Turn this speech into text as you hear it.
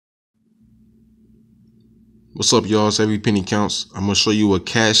What's up, y'all? It's Every Penny Counts. I'm gonna show you a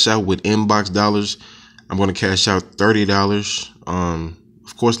cash out with Inboxdollars. I'm gonna cash out $30.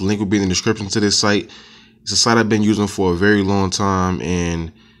 Of course, the link will be in the description to this site. It's a site I've been using for a very long time,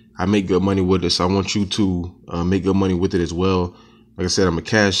 and I make good money with it. So I want you to make good money with it as well. Like I said, I'm gonna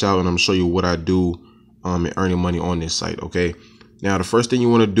cash out, and I'm gonna show you what I do in earning money on this site. Okay. Now, the first thing you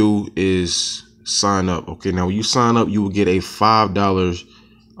want to do is sign up. Okay. Now, when you sign up, you will get a $5.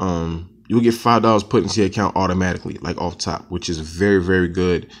 You will get $5 put into your account automatically, like off top, which is very, very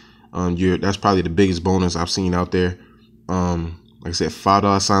good. That's probably the biggest bonus I've seen out there. Like I said,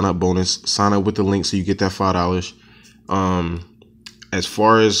 $5 sign up bonus. Sign up with the link so you get that $5. As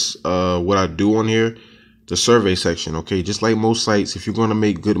far as what I do on here, the survey section, okay, just like most sites, if you're going to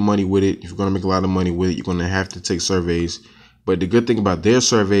make good money with it, if you're going to make a lot of money with it, you're going to have to take surveys. But the good thing about their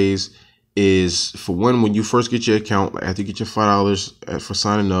surveys is, for one, when you first get your account, like after you get your $5 for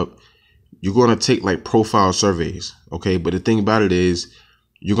signing up, you're going to take like profile surveys. Okay. But the thing about it is,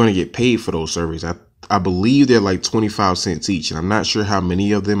 you're going to get paid for those surveys. I believe they're like 25 cents each, and I'm not sure how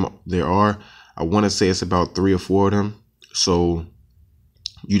many of them there are. I want to say it's about 3 or 4 of them. So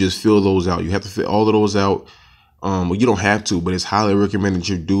you just fill those out. You have to fill all of those out. Well, you don't have to, but it's highly recommended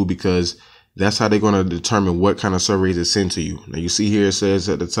you do, because that's how they're going to determine what kind of surveys to send to you. Now you see here, it says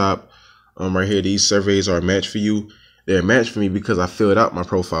at the top, right here, these surveys are a match for you. They're a match for me because I filled out my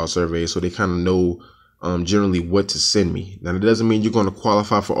profile survey, so they kind of know generally what to send me. Now, that doesn't mean you're going to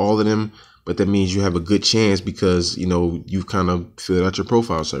qualify for all of them, but that means you have a good chance because, you know, you've kind of filled out your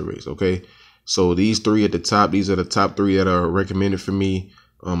profile surveys. Okay. So these 3 at the top, these are the top 3 that are recommended for me.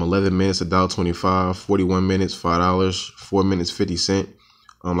 11 minutes, $1.25, 41 minutes, $5, 4 minutes, 50 cents.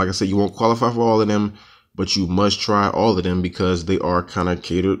 Like I said, you won't qualify for all of them, but you must try all of them because they are kind of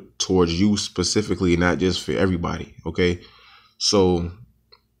catered towards you specifically, not just for everybody. Okay. So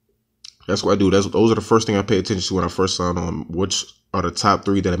that's what I do. Those are the first thing I pay attention to when I first sign on. Which are the top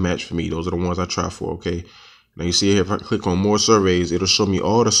 3 that are matched for me? Those are the ones I try for. Okay. Now you see here, if I click on more surveys, it'll show me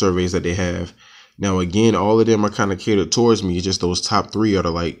all the surveys that they have. Now, again, all of them are kind of catered towards me. It's just those top 3 are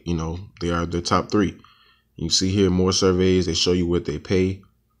like, you know, they are the top 3. You see here, more surveys. They show you what they pay.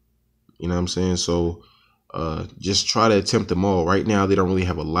 You know what I'm saying? So just try to attempt them all. Right now, they don't really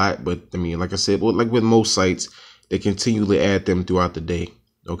have a lot, but I mean, like I said, well, like with most sites, they continually add them throughout the day.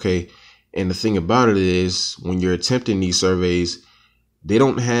 Okay. And the thing about it is, when you're attempting these surveys, they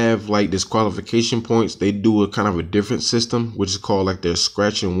don't have like disqualification points. They do a kind of a different system, which is called like their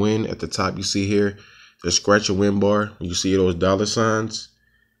scratch and win. At the top, you see here, their scratch and win bar. You see those dollar signs.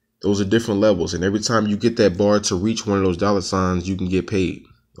 Those are different levels. And every time you get that bar to reach one of those dollar signs, you can get paid.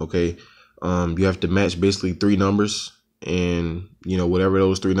 Okay. You have to match basically 3 numbers, and you know, whatever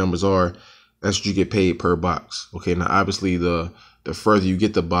those 3 numbers are, that's what you get paid per box. Okay. Now, obviously, the further you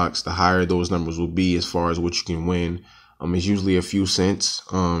get the box, the higher those numbers will be as far as what you can win. It's usually a few cents,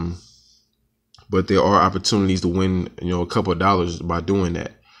 but there are opportunities to win, you know, a couple of dollars by doing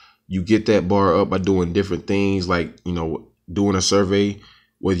that. You get that bar up by doing different things, like, you know, doing a survey.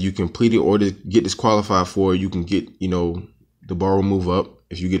 Whether you complete it or get disqualified for it, you can get, you know, the bar will move up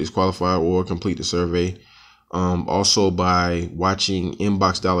if you get disqualified or complete the survey. Also by watching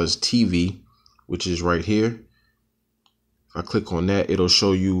Inboxdollars TV, which is right here. If I click on that, it'll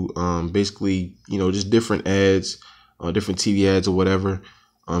show you basically, you know, just different ads, different TV ads or whatever.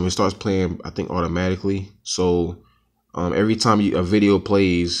 It starts playing, I think, automatically. So every time a video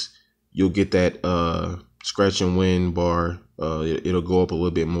plays, you'll get that scratch and win bar. It'll go up a little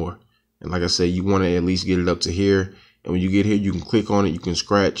bit more. And like I said, you want to at least get it up to here. And when you get here, you can click on it. You can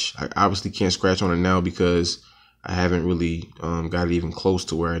scratch. I obviously can't scratch on it now because I haven't really got it even close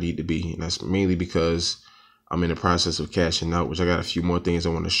to where I need to be. And that's mainly because I'm in the process of cashing out, which I got a few more things I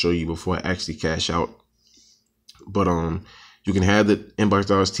want to show you before I actually cash out. But you can have the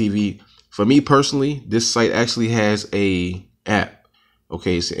Inboxdollars TV. For me personally, this site actually has a app.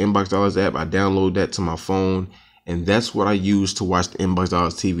 Okay, it's the Inboxdollars app. I download that to my phone, and that's what I use to watch the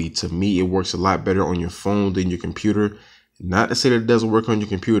Inboxdollars TV. To me, it works a lot better on your phone than your computer. Not to say that it doesn't work on your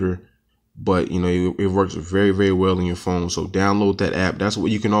computer, but you know, it works very, very well on your phone. So download that app. That's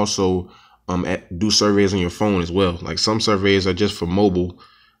what you can also do surveys on your phone as well. Like some surveys are just for mobile,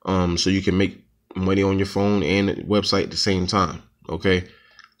 so you can make money on your phone and the website at the same time. Okay,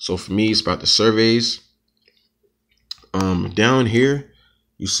 so for me, it's about the surveys. Down here,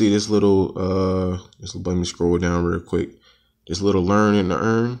 you see this little let me scroll down real quick. This little learn and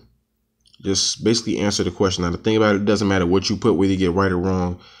earn. Just basically answer the question. Now, the thing about it doesn't matter what you put, whether you get right or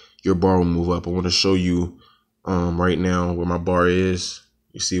wrong, your bar will move up. I want to show you right now where my bar is.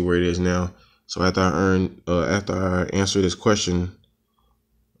 You see where it is now. So after I answer this question,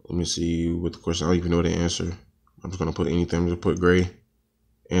 Let me see what the question. I don't even know the answer. I'm just gonna put anything. I'm gonna put gray.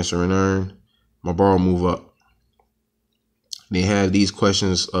 Answer and earn. My bar will move up. They have these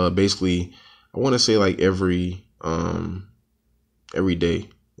questions basically, I want to say like every day.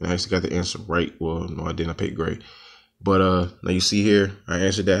 And I actually got the answer right. Well, no, I didn't. I picked gray. But now you see here, I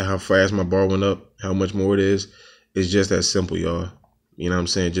answered that, how fast my bar went up, how much more it is. It's just that simple, y'all. You know what I'm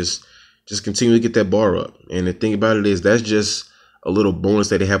saying? Just continue to get that bar up. And the thing about it is, that's just a little bonus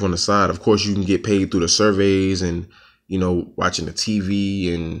that they have on the side. Of course, you can get paid through the surveys and, you know, watching the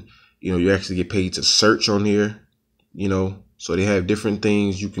TV, and, you know, you actually get paid to search on here, you know. So they have different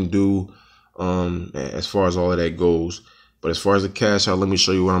things you can do as far as all of that goes. But as far as the cash out, let me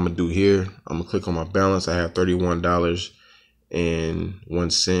show you what I'm going to do here. I'm going to click on my balance. I have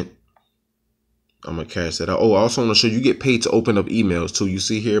 $31.01. I'm going to cash that out. Oh, I also want to show you get paid to open up emails too. You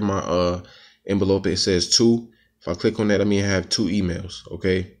see here my envelope, it says 2. If I click on that, I mean I have 2 emails,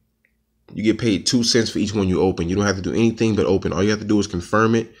 okay? You get paid 2 cents for each one you open. You don't have to do anything but open. All you have to do is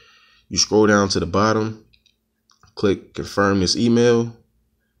confirm it. You scroll down to the bottom, click confirm this email,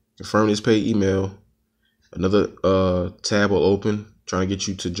 confirm this paid email. Another tab will open trying to get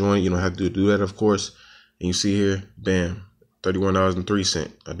you to join. You don't have to do that, of course. And you see here, bam,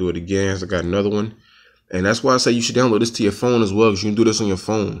 $31.03. I do it again. So I got another one. And that's why I say you should download this to your phone as well, because you can do this on your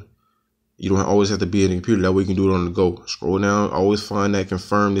phone. You don't always have to be in the computer. That way you can do it on the go. Scroll down. Always find that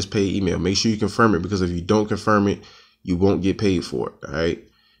confirm this paid email. Make sure you confirm it, because if you don't confirm it, you won't get paid for it. All right.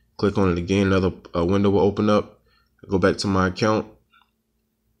 Click on it again. Another window will open up. Go back to my account.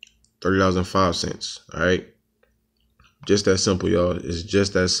 $30.05. All right. Just that simple, y'all. It's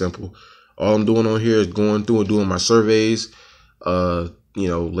just that simple. All I'm doing on here is going through and doing my surveys. You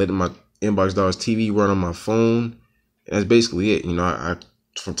know, letting my Inboxdollars TV run on my phone. And that's basically it. You know, I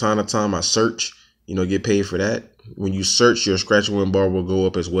from time to time I search. You know, get paid for that. When you search, your scratch and win bar will go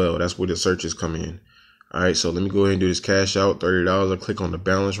up as well. That's where the searches come in. All right. So let me go ahead and do this cash out, $30. I click on the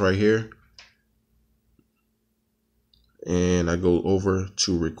balance right here. And I go over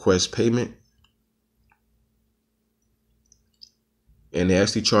to request payment, and they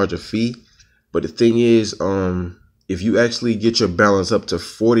actually charge a fee. But the thing is, if you actually get your balance up to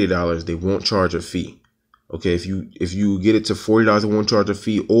 $40, they won't charge a fee. Okay, if you get it to $40, they won't charge a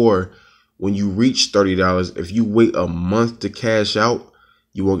fee. Or when you reach $30, if you wait a month to cash out,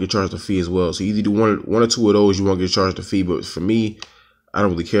 you won't get charged a fee as well. So you either do one or two of those, you won't get charged a fee. But for me, I don't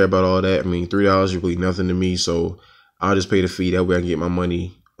really care about all that. I mean, $3 is really nothing to me. So I'll just pay the fee. That way I can get my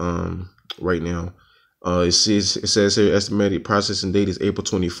money right now. It says here estimated processing date is April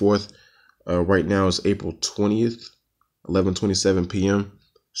 24th. Right now it's April 20th, 11:27 p.m.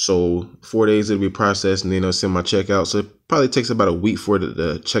 So 4 days it'll be processed, and then I'll send my check out. So it probably takes about a week for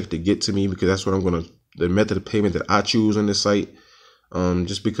the check to get to me, because that's what the method of payment that I choose on this site.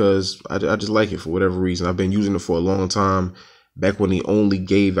 Just because I just like it for whatever reason. I've been using it for a long time, back when they only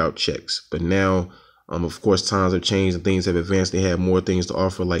gave out checks. But now, of course, times have changed and things have advanced. They have more things to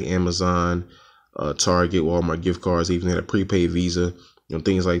offer, like Amazon, Target, Walmart gift cards, even had a prepaid Visa, you know,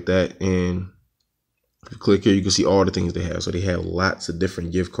 things like that. And if you click here, you can see all the things they have. So they have lots of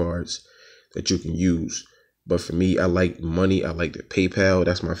different gift cards that you can use. But for me, I like money. I like the PayPal.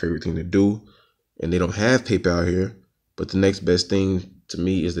 That's my favorite thing to do. And they don't have PayPal here. But the next best thing to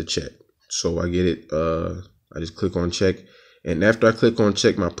me is the check. So I get it. I just click on check. And after I click on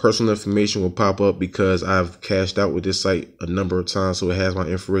check, my personal information will pop up, because I've cashed out with this site a number of times. So it has my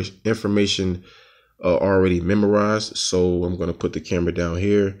information already memorized. So I'm going to put the camera down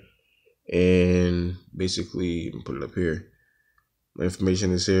here and basically put it up here. My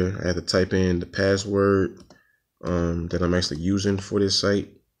information is here. I have to type in the password that I'm actually using for this site.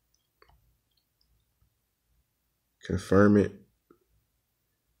 Confirm it.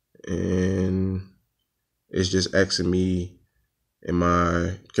 And it's just asking me,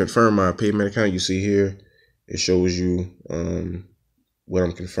 confirm my payment account. You see here, it shows you what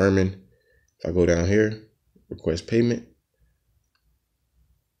I'm confirming. If I go down here, request payment.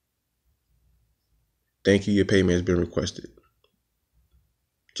 Thank you, your payment has been requested.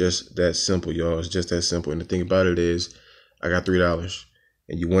 Just that simple, y'all. It's just that simple. And the thing about it is, I got $3.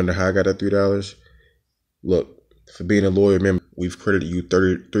 And you wonder how I got that $3? Look, for being a loyal member, we've credited you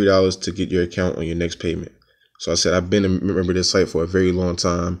 $33 to get your account on your next payment. So I said, I've been a member of this site for a very long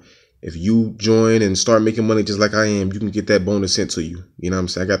time. If you join and start making money just like I am, you can get that bonus sent to you. You know what I'm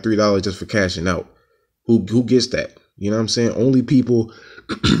saying? I got $3 just for cashing out. Who gets that? You know what I'm saying? Only people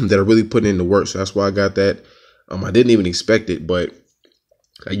that are really putting in the work. So that's why I got that. I didn't even expect it, but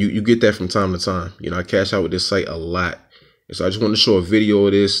you get that from time to time. You know, I cash out with this site a lot. And so I just want to show a video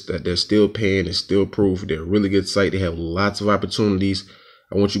of this, that they're still paying. It's still proof. They're a really good site. They have lots of opportunities.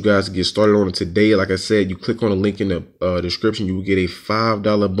 I want you guys to get started on it today. Like I said, you click on the link in the description, you will get a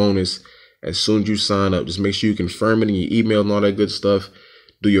 $5 bonus as soon as you sign up. Just make sure you confirm it in your email and all that good stuff.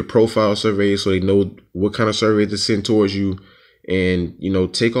 Do your profile survey so they know what kind of survey to send towards you, and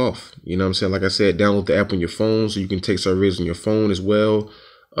take off. You know what I'm saying? Like I said, download the app on your phone so you can take surveys on your phone as well.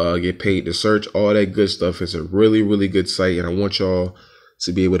 Get paid to search, all that good stuff. It's a really, really good site, and I want y'all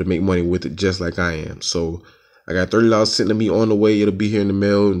to be able to make money with it just like I am. So I got $30 sent to me on the way. It'll be here in the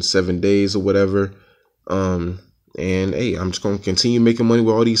mail in 7 days or whatever. And hey, I'm just gonna continue making money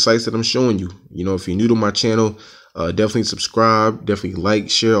with all these sites that I'm showing you. If you're new to my channel, definitely subscribe, definitely like,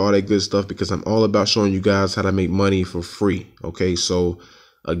 share, all that good stuff, because I'm all about showing you guys how to make money for free. Okay, so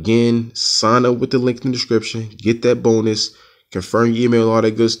again, sign up with the link in the description, get that bonus, confirm your email, all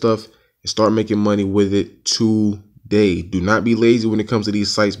that good stuff, and start making money with it today. Do not be lazy when it comes to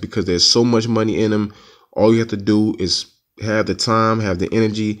these sites, because there's so much money in them. All you have to do is have the time, have the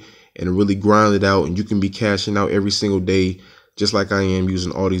energy, and really grind it out, and you can be cashing out every single day just like I am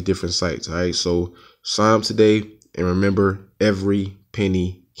using all these different sites. All right, so sign up today, and remember, every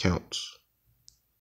penny counts.